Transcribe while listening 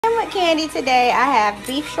candy today. I have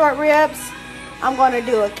beef short ribs. I'm going to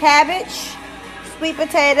do a cabbage, sweet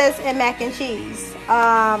potatoes, and mac and cheese.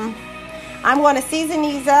 I'm going to season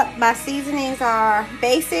these up. My seasonings are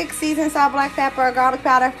basic: seasoned salt, black pepper, garlic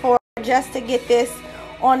powder, for just to get this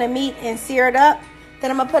on the meat and sear it up. Then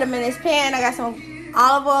I'm going to put them in this pan. I got some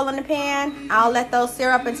olive oil in the pan. I'll let those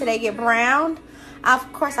sear up until they get browned.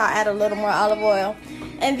 Of course, I'll add a little more olive oil.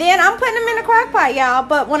 And then I'm putting them in the crock pot, y'all.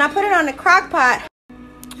 But when I put it on the crock pot,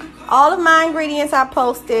 all of my ingredients I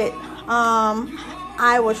posted.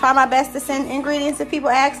 I will try my best to send ingredients if people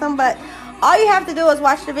ask them. But all you have to do is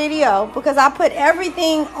watch the video, because I put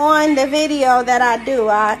everything on the video that I do.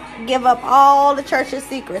 I give up all the church's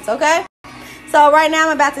secrets, okay? So right now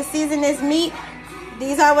I'm about to season this meat.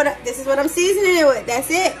 This is what I'm seasoning it with. That's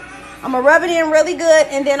it. I'm going to rub it in really good,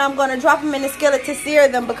 and then I'm going to drop them in the skillet to sear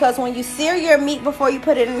them, because when you sear your meat before you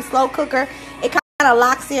put it in the slow cooker, it kind of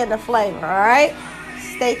locks in the flavor, all right?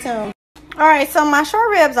 Stay tuned. All right, so my short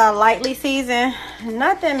ribs are lightly seasoned,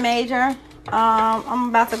 nothing major. I'm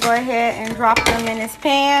about to go ahead and drop them in this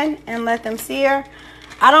pan and let them sear.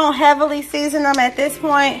 I don't heavily season them at this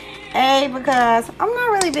point, because I'm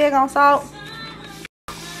not really big on salt,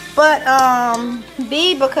 but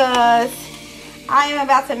B, because I am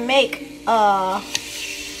about to make a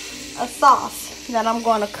sauce that I'm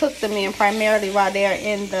going to cook them in primarily while they're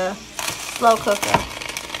in the slow cooker.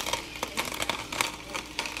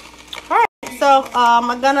 All right, so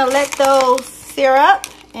I'm gonna let those sear up,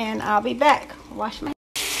 and I'll be back. Wash my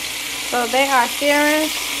hands. So they are searing.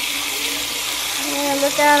 And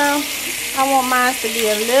look at them. I want mine to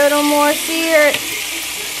be a little more seared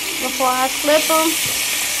before I flip them.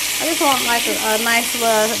 I just want like a nice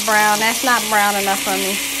little brown. That's not brown enough for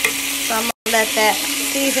me. So I'm going to let that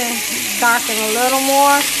season darken a little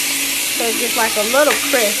more, so it gets like a little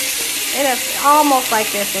crisp. It is almost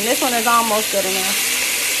like this one. This one is almost good enough.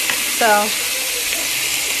 So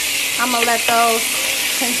I'm going to let those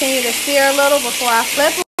continue to sear a little before I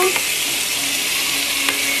flip them.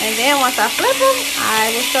 And then once I flip them,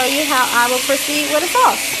 I will show you how I will proceed with the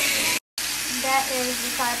sauce. That is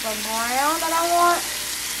the type of brown that I want.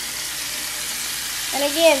 And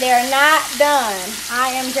again, they're not done.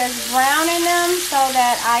 I am just browning them so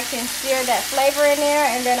that I can sear that flavor in there,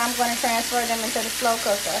 and then I'm going to transfer them into the slow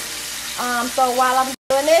cooker. So while I'm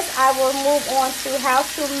doing this, I will move on to how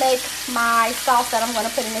to make my sauce that I'm going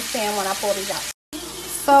to put in this pan when I pull these out.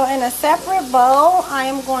 So in a separate bowl, I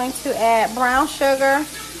am going to add brown sugar,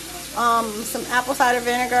 some apple cider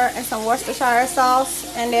vinegar, and some Worcestershire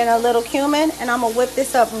sauce, and then a little cumin. And I'm going to whip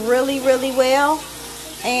this up really, really well.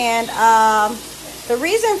 And the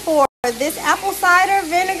reason for this apple cider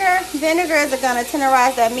vinegar is going to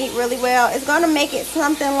tenderize that meat really well. It's going to make it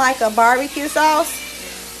something like a barbecue sauce,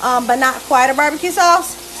 but not quite a barbecue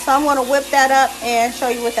sauce. So I'm going to whip that up and show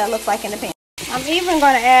you what that looks like in the pan. I'm even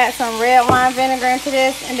going to add some red wine vinegar into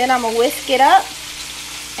this, and then I'm going to whisk it up.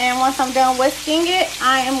 And once I'm done whisking it,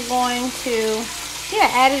 I am going to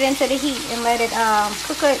add it into the heat and let it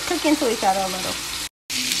cook into each other a little.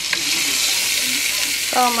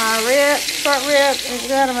 So my short rib is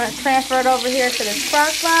good. I'm going to transfer it over here to this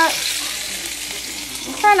crock pot.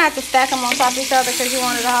 And try not to stack them on top of each other, because you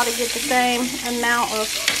want it all to get the same amount of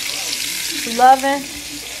loving.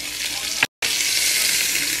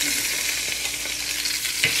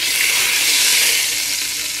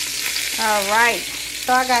 All right.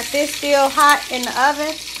 So I got this still hot in the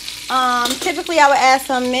oven. Typically I would add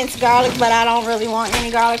some minced garlic, but I don't really want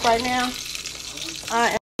any garlic right now.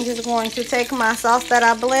 I'm just going to take my sauce that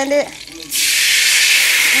I blended and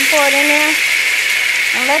pour it in there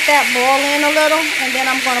and let that boil in a little, and then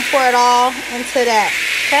I'm going to pour it all into that,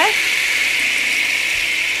 okay?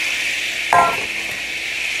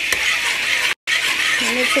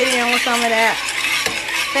 Let me put in with some of that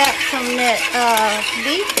fat from that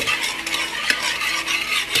beef.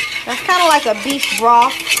 That's kind of like a beef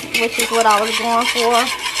broth, which is what I was going for.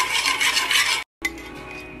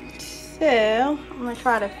 So I'm going to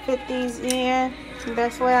try to fit these in the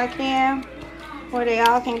best way I can, where they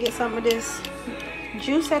all can get some of this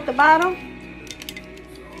juice at the bottom.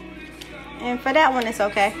 And for that one, it's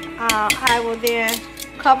okay. I will then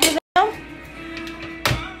cover them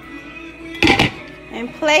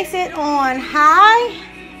and place it on high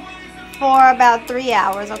for about 3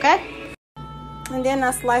 hours, okay? And then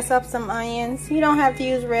I slice up some onions. You don't have to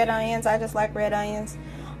use red onions. I just like red onions.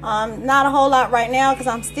 Not a whole lot right now, because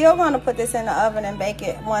I'm still going to put this in the oven and bake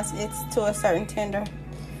it once it's to a certain tender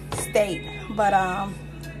state. But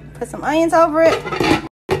put some onions over it,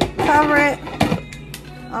 cover it.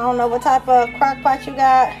 I don't know what type of crock pot you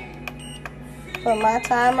got, but my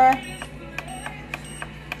timer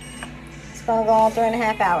gonna go on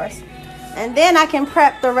 3.5 hours. And then I can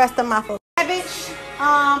prep the rest of my food. Cabbage,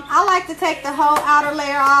 I like to take the whole outer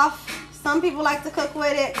layer off. Some people like to cook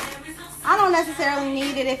with it. I don't necessarily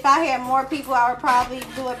need it. If I had more people, I would probably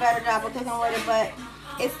do a better job of cooking with it, but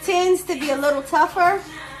it tends to be a little tougher.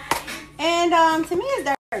 And to me,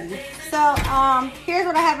 it's dirty. So here's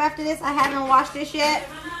what I have after this. I haven't washed this yet.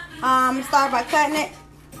 Start by cutting it.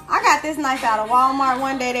 I got this knife out of Walmart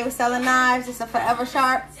one day. They were selling knives. It's a Forever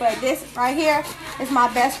Sharp, but this right here is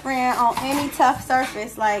my best friend on any tough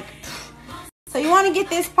surface. Like, so you want to get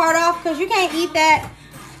this part off because you can't eat that.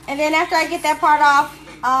 And then after I get that part off,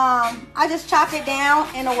 I just chop it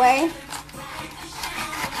down in a way.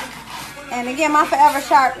 And again, my Forever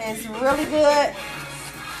Sharp is really good.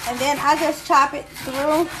 And then I just chop it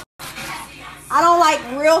through. I don't like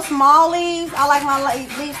real small leaves. I like my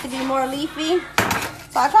leaves to be more leafy.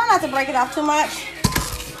 So I try not to break it off too much.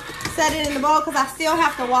 Set it in the bowl because I still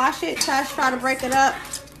have to wash it. So I just try to break it up.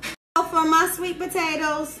 So for my sweet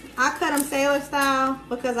potatoes, I cut them sailor style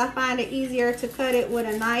because I find it easier to cut it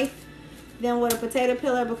with a knife than with a potato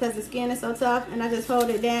peeler because the skin is so tough. And I just hold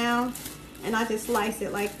it down and I just slice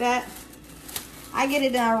it like that. I get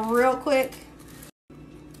it done real quick.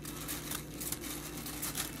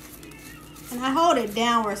 And I hold it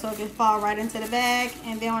downward so it can fall right into the bag.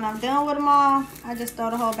 And then when I'm done with them all, I just throw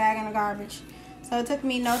the whole bag in the garbage. So it took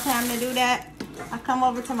me no time to do that. I come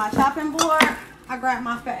over to my chopping board. I grab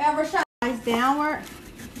my Forever Sharp, slice downward.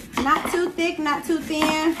 Not too thick, not too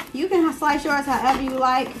thin. You can slice yours however you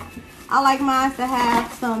like. I like mine to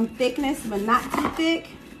have some thickness, but not too thick.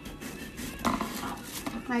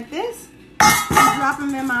 Like this. Drop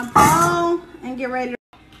them in my bowl and get ready to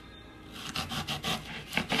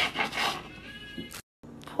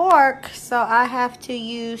pork. So I have to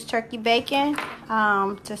use turkey bacon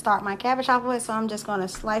to start my cabbage off with. So I'm just going to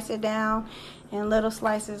slice it down in little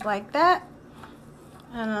slices like that.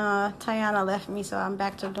 And Tiana left me, so I'm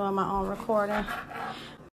back to doing my own recording.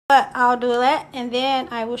 But I'll do that and then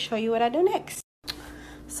I will show you what I do next.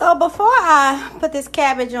 So before I put this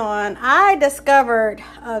cabbage on, I discovered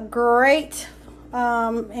a great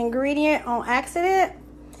ingredient on accident.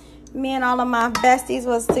 Me and all of my besties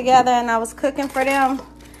was together and I was cooking for them.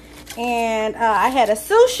 And I had a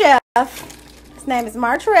sous chef. His name is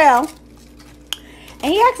Martrell.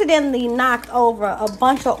 And he accidentally knocked over a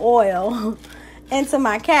bunch of oil into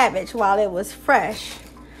my cabbage while it was fresh.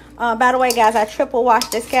 By the way, guys, I triple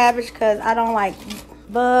washed this cabbage because I don't like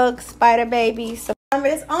bugs, spider babies. So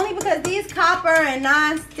it's only because these copper and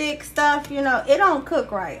non-stick stuff, you know, it don't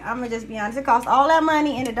cook right. I'm going to just be honest. It costs all that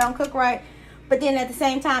money and it don't cook right. But then at the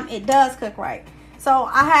same time, it does cook right. So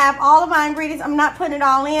I have all of my ingredients. I'm not putting it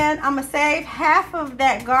all in. I'm going to save half of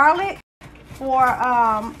that garlic for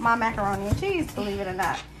my macaroni and cheese, believe it or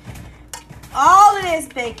not. All of this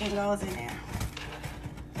bacon goes in there.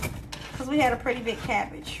 Because we had a pretty big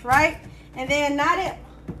cabbage, right? And then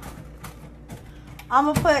I'm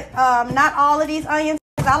going to put not all of these onions.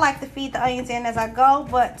 Because I like to feed the onions in as I go.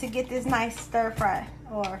 But to get this nice stir fry.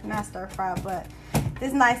 Or not stir fry, but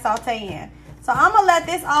this nice saute in. So I'm going to let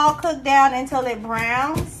this all cook down until it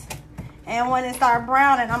browns. And when it starts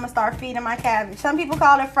browning, I'm going to start feeding my cabbage. Some people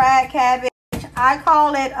call it fried cabbage. I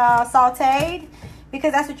call it sauteed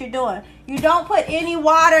because that's what you're doing. You don't put any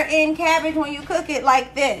water in cabbage when you cook it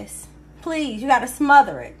like this. Please, you got to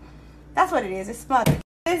smother it. That's what it is. It's smothered.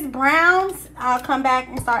 This browns, I'll come back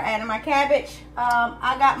and start adding my cabbage.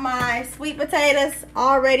 I got my sweet potatoes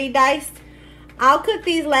already diced. I'll cook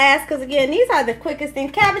these last because, again, these are the quickest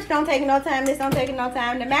things. Cabbage don't take no time. This don't take no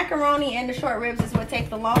time. The macaroni and the short ribs is what take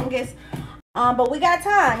the longest. But we got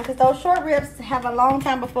time because those short ribs have a long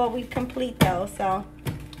time before we complete those. So,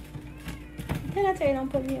 didn't I tell you don't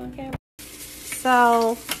put me on camera?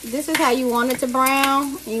 So, this is how you want it to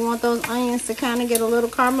brown. You want those onions to kind of get a little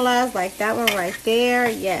caramelized like that one right there.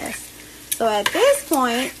 Yes. So, at this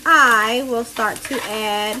point, I will start to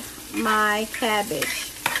add my cabbage.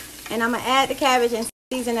 And I'm going to add the cabbage and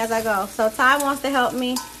season as I go. So Ty wants to help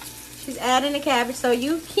me. She's adding the cabbage. So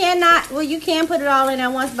you cannot, well, you can put it all in at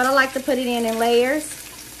once, but I like to put it in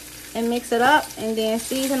layers and mix it up and then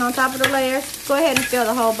season on top of the layers. Go ahead and fill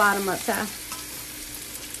the whole bottom up, Ty.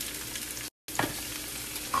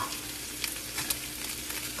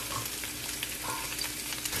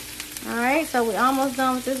 All right, so we're almost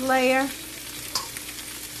done with this layer.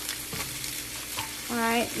 All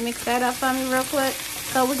right, mix that up for me real quick.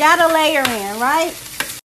 So we got a layer in, right?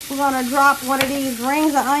 We're going to drop one of these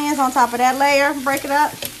rings of onions on top of that layer. Break it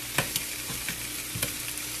up.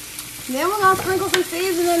 Then we're going to sprinkle some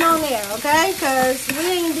seasoning on there, okay? Because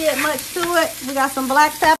we ain't did much to it. We got some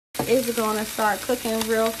black pepper. It's going to start cooking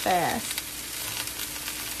real fast.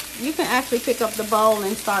 You can actually pick up the bowl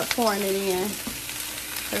and start pouring it in,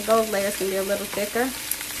 because those layers can be a little thicker.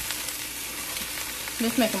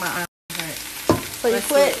 Just making my arm hurt. So you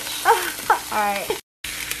switch. All right.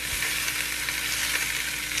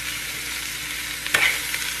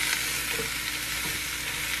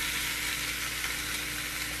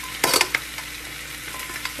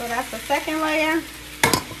 So that's the second layer.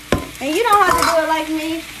 And you don't have to do it like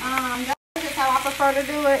me. That's just how I prefer to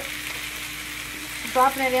do it.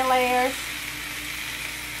 Dropping it in layers.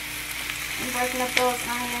 And breaking up those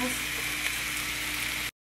onions.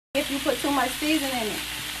 If you put too much seasoning in it.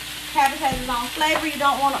 Cabbage has its own flavor. You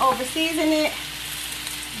don't want to over season it.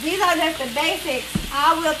 These are just the basics.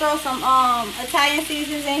 I will throw some Italian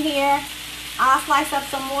seasonings in here. I'll slice up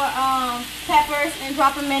some more peppers and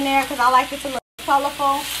drop them in there because I like it to look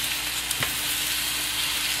colorful.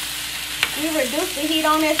 We reduce the heat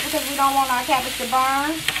on this because we don't want our cabbage to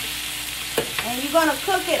burn. And you're going to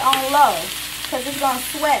cook it on low because it's going to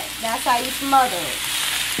sweat. That's how you smother it.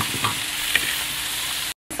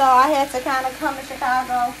 So I had to kind of come to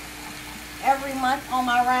Chicago every month on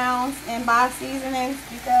my rounds and buy seasonings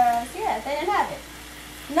because, yeah, they didn't have it.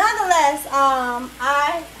 Nonetheless,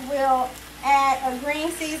 I will add a green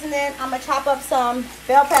seasoning. I'm going to chop up some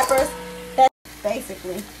bell peppers. That's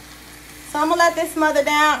basically. So I'm going to let this smother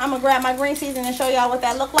down. I'm going to grab my green seasoning and show y'all what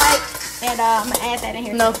that look like. And I'm going to add that in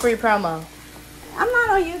here. No free promo. I'm not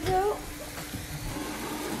on YouTube.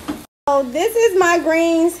 So this is my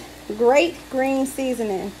great green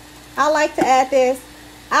seasoning. I like to add this.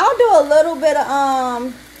 I'll do a little bit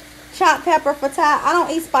of chopped pepper for Ty. I don't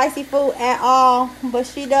eat spicy food at all, but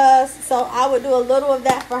she does. So I would do a little of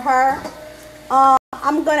that for her.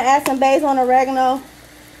 I'm going to add some basil and oregano.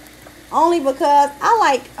 Only because I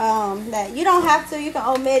like that. You don't have to. You can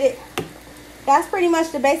omit it. That's pretty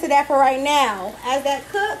much the base of that for right now. As that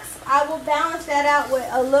cooks, I will balance that out with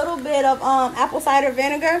a little bit of apple cider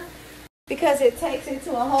vinegar because it takes it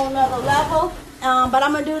to a whole nother level. But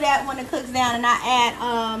I'm going to do that when it cooks down and I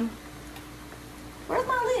add, where's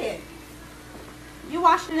my lid? You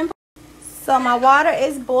washed it in. So my water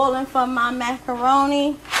is boiling from my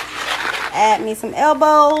macaroni. Add me some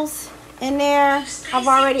elbows in there. I've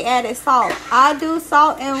already added salt. I do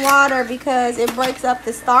salt and water because it breaks up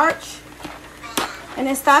the starch and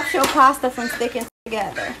it stops your pasta from sticking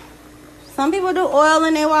together. Some people do oil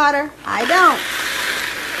in their water. I don't.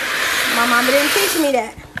 My mama didn't teach me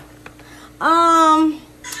that.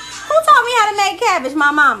 Who taught me how to make cabbage?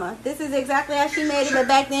 My mama. This is exactly how she made it, but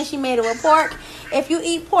back then she made it with pork. If you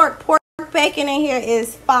eat pork bacon in here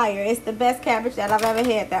is fire. It's the best cabbage that I've ever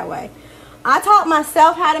had that way. I taught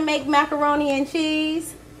myself how to make macaroni and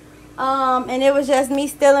cheese. And it was just me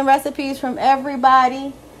stealing recipes from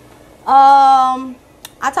everybody.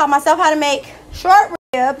 I taught myself how to make short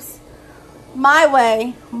ribs my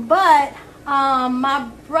way. But my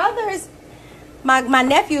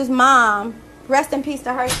nephew's mom, rest in peace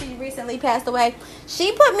to her, she recently passed away.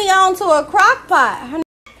 She put me on to a crock pot.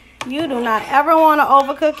 You do not ever want to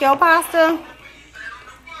overcook your pasta.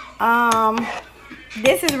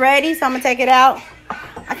 This is ready, so I'm going to take it out.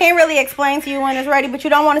 I can't really explain to you when it's ready, but you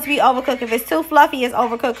don't want it to be overcooked. If it's too fluffy, it's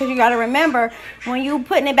overcooked because you got to remember when you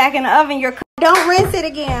putting it back in the oven, don't rinse it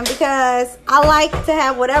again because I like to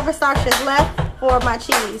have whatever starch is left for my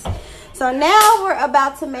cheese. So now we're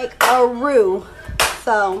about to make a roux.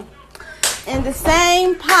 So in the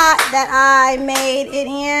same pot that I made it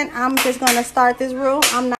in, I'm just going to start this roux.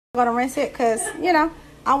 I'm not going to rinse it because, you know,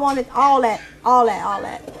 I wanted all that.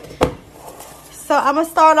 So I'm going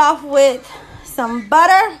to start off with some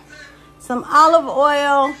butter, some olive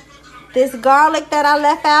oil, this garlic that I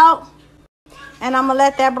left out, and I'm going to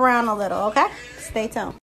let that brown a little, okay? Stay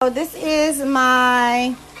tuned. So this is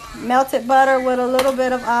my melted butter with a little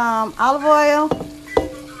bit of olive oil.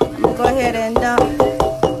 I'm going to go ahead and dump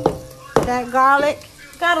that garlic.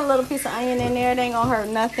 Got a little piece of onion in there. It ain't going to hurt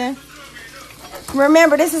nothing.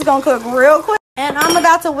 Remember, this is going to cook real quick. And I'm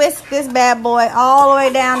about to whisk this bad boy all the way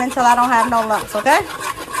down until I don't have no lumps, okay?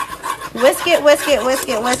 Whisk it, whisk it, whisk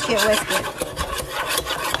it, whisk it, whisk it.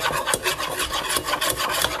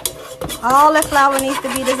 All the flour needs to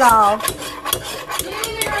be dissolved.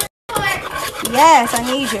 Yes, I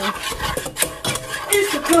need you.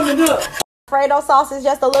 It's coming up. Alfredo sauce is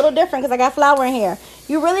just a little different because I got flour in here.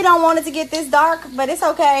 You really don't want it to get this dark, but it's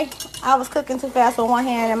okay. I was cooking too fast with one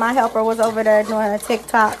hand and my helper was over there doing a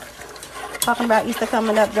TikTok talking about Easter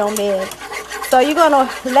coming up, don't beg. So you're going to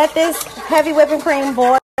let this heavy whipping cream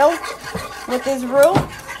boil with this roux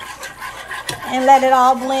and let it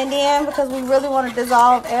all blend in because we really want to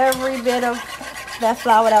dissolve every bit of that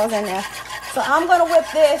flour that was in there. So I'm going to whip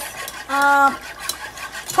this.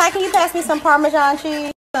 Ty, can you pass me some Parmesan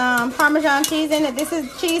cheese? some Parmesan cheese in it. This is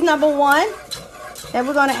cheese number 1 that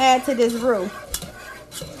we're gonna add to this roux.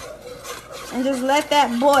 And just let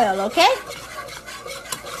that boil, okay?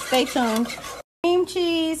 Stay tuned. Cream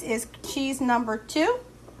cheese is cheese number 2.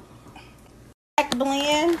 Black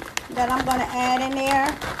blend that I'm gonna add in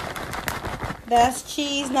there. That's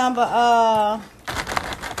cheese number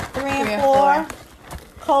 3 and 4.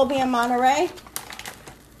 Colby and Monterey.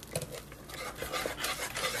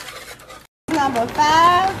 Number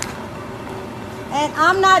 5. And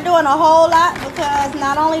I'm not doing a whole lot because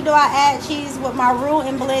not only do I add cheese with my roux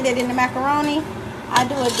and blend it in the macaroni, I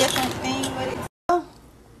do a different thing with it.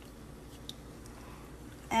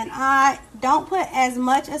 And I don't put as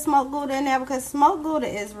much as smoked Gouda in there because smoked Gouda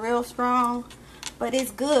is real strong, but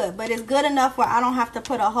it's good. But it's good enough where I don't have to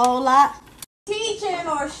put a whole lot. Teaching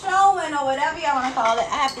or showing or whatever y'all want to call it,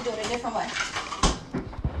 I have to do it a different way.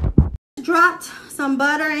 Dropped some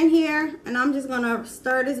butter in here, and I'm just gonna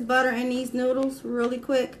stir this butter in these noodles really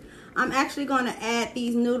quick. I'm actually gonna add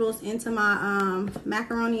these noodles into my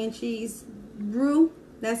macaroni and cheese roux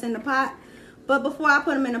that's in the pot. But before I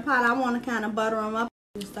put them in the pot, I want to kind of butter them up.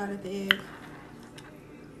 Start at the egg.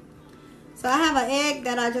 So I have an egg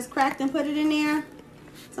that I just cracked and put it in there.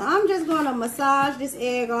 So I'm just gonna massage this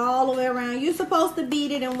egg all the way around. You're supposed to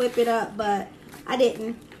beat it and whip it up, but I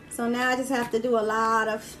didn't. So now I just have to do a lot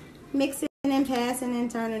of mixing and passing and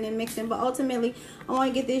turning and mixing. But ultimately, I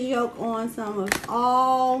want to get this yolk on some of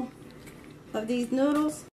all of these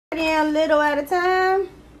noodles. Put in a little at a time.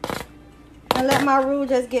 And let my roux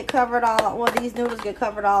just get covered all, well, these noodles get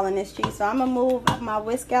covered all in this cheese. So I'm going to move my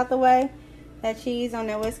whisk out the way. That cheese on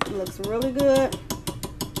that whisk looks really good.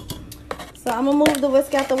 So I'm going to move the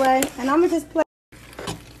whisk out the way. And I'm going to just play.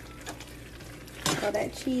 So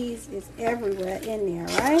that cheese is everywhere in there,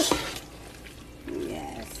 right?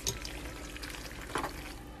 Yes.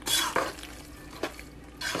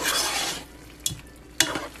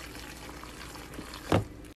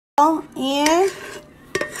 And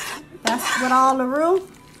that's with all the roux.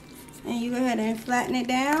 And you go ahead and flatten it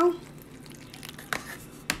down.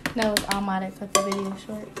 That was Alma that cut the video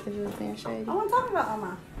short because you was being shady. I wasn't talking about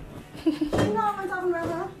Alma. You know I wasn't talking about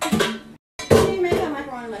her. She didn't make that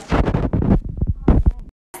macaroni left.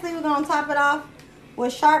 Lastly, we're going to top it off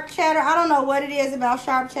with sharp cheddar. I don't know what it is about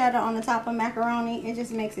sharp cheddar on the top of macaroni. It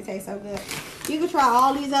just makes it taste so good. You can try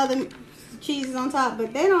all these other cheeses on top,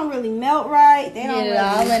 but they don't really melt right. They don't get it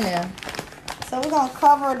all in there. So we're going to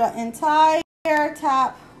cover the entire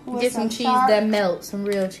top with get some cheese that melts, some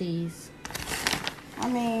real cheese. I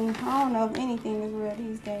mean, I don't know if anything is real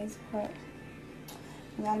these days, but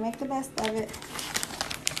you gotta make the best of it.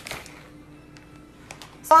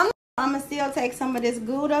 So I'm gonna still take some of this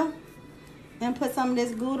Gouda and put some of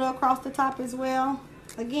this Gouda across the top as well.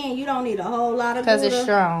 Again, you don't need a whole lot of Gouda. Because it's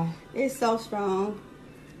strong. It's so strong.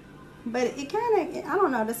 But it kind of, I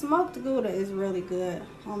don't know, the smoked Gouda is really good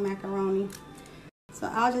on macaroni. So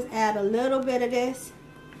I'll just add a little bit of this.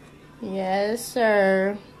 Yes,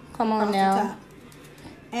 sir. Come on now.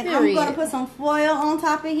 And I'm going to put some foil on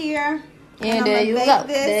top of here. And there you go.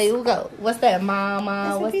 There you go. What's that,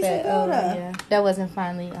 Mama? What's that? Oh, yeah. That wasn't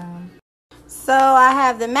finally. So I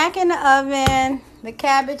have the mac in the oven. The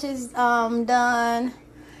cabbage is done.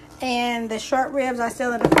 And the short ribs are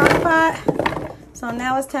still in the crock pot. So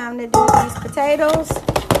now it's time to do these potatoes.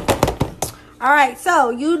 All right. So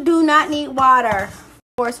you do not need water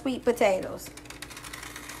for sweet potatoes.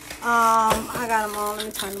 I got them on. Let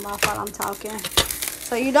me turn them off while I'm talking.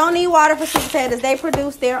 So you don't need water for sweet potatoes. They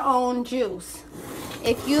produce their own juice.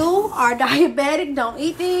 If you are diabetic, don't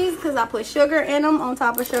eat these because I put sugar in them on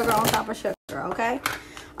top of sugar on top of sugar, okay?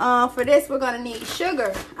 For this, we're going to need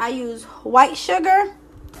sugar. I use white sugar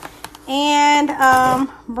and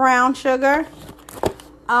brown sugar.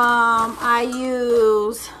 I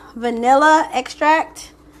use vanilla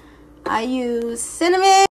extract. I use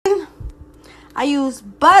cinnamon. I use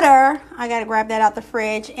butter. I gotta grab that out the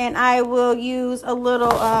fridge. And I will use a little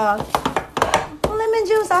lemon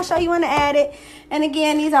juice. I'll show you when to add it. And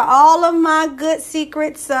again, these are all of my good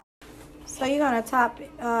secrets. So you're gonna top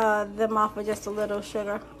them off with just a little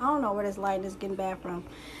sugar. I don't know where this light is getting bad from.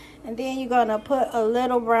 And then you're gonna put a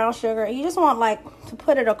little brown sugar. You just want like to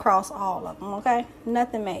put it across all of them, okay?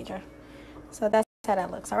 Nothing major. So that's how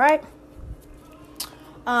that looks, all right?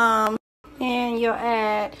 And you'll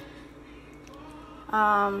add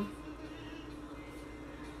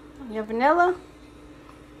your vanilla.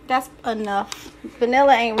 That's enough.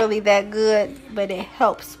 Vanilla ain't really that good, but it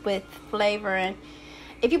helps with flavoring.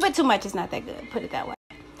 If you put too much, it's not that good. Put it that way.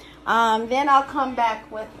 Then I'll come back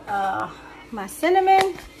with my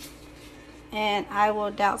cinnamon, and I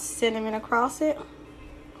will douse cinnamon across it.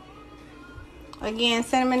 Again,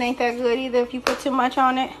 cinnamon ain't that good either if you put too much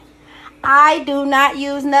on it. I do not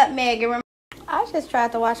use nutmeg. I just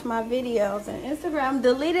tried to watch my videos and Instagram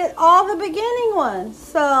deleted all the beginning ones.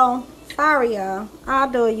 So, sorry y'all. I'll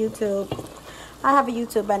do a YouTube. I have a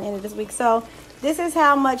YouTube by the end of this week. So, this is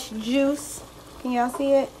how much juice, can y'all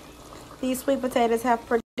see it? These sweet potatoes have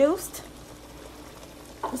produced.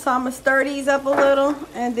 So, I'm going to stir these up a little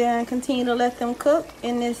and then continue to let them cook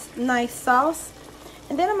in this nice sauce.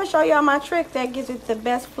 And then I'm going to show y'all my trick that gives it the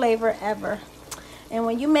best flavor ever. And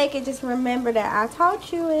when you make it, just remember that I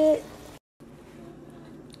taught you it.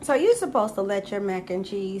 So you're supposed to let your mac and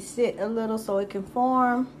cheese sit a little so it can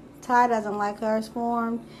form. Ty doesn't like hers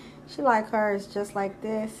formed. She likes hers just like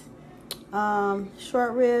this.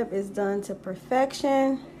 Short rib is done to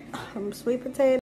perfection. Sweet potato.